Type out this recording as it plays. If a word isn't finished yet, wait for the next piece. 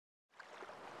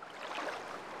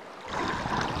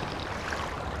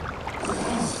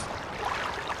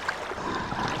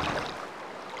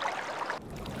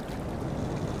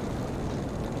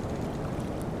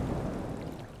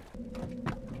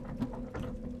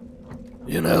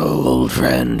You know, old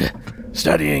friend,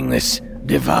 studying this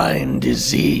divine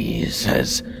disease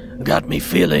has got me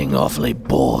feeling awfully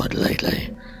bored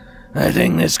lately. I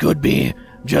think this could be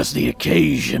just the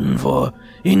occasion for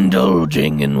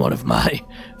indulging in one of my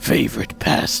favorite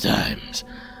pastimes.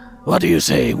 What do you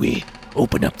say we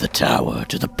open up the tower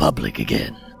to the public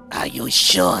again? Are you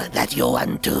sure that you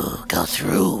want to go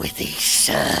through with this,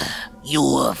 sir?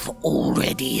 You have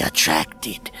already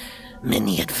attracted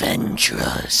many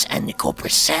adventurers, and the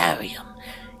Corpusarium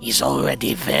is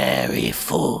already very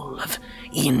full of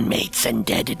inmates and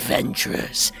dead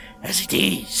adventurers as it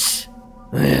is.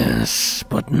 Yes,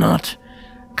 but not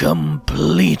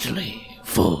completely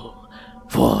full,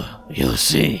 for you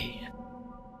see,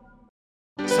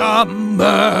 some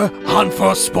hunt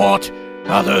for sport,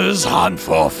 others hunt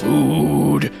for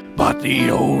food, but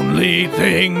the only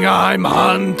thing I'm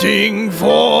hunting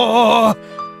for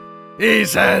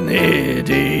is an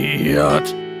idiot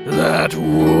that would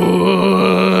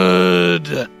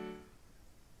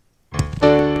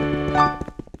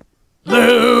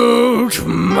loot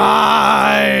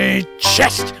my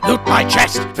chest,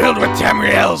 filled with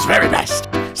Tamriel's very best.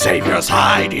 Savior's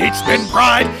hide, it's been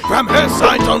pried from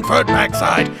Hircine's own furred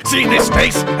backside. See this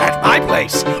space at my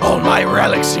place, all my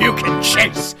relics you can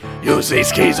chase. Use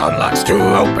these keys on locks to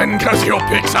open, cause your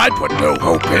picks I'd put no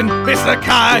hope in.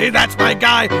 Vistha-Kai, that's my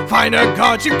guy, finer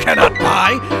gods you cannot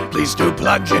buy. Please do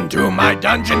plunge into my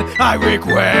dungeon, I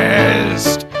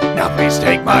request. Now please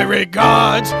take my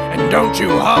regards, and don't you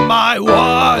harm my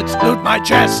wards. Loot my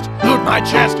chest, loot my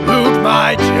chest, loot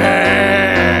my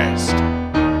chest.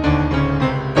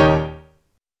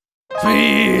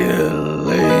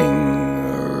 Feeling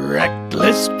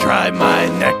reckless, try my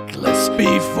necklace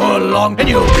before long, and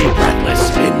you'll be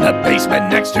breathless. In the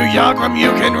basement next to Yagrum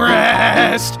you can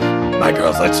rest. My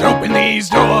girls, let's open these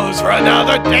doors for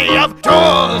another day of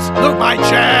tours. Loot my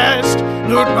chest,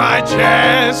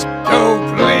 oh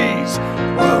please,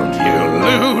 won't you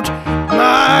loot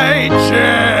my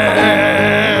chest?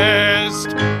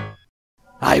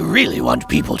 I really want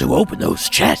people to open those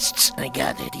chests. I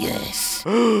got it, yes.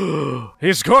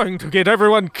 He's going to get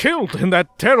everyone killed in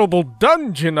that terrible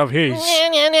dungeon of his.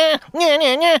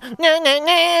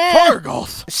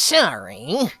 Fargoth!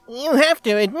 Sorry, you have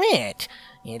to admit,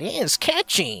 it is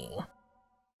catchy.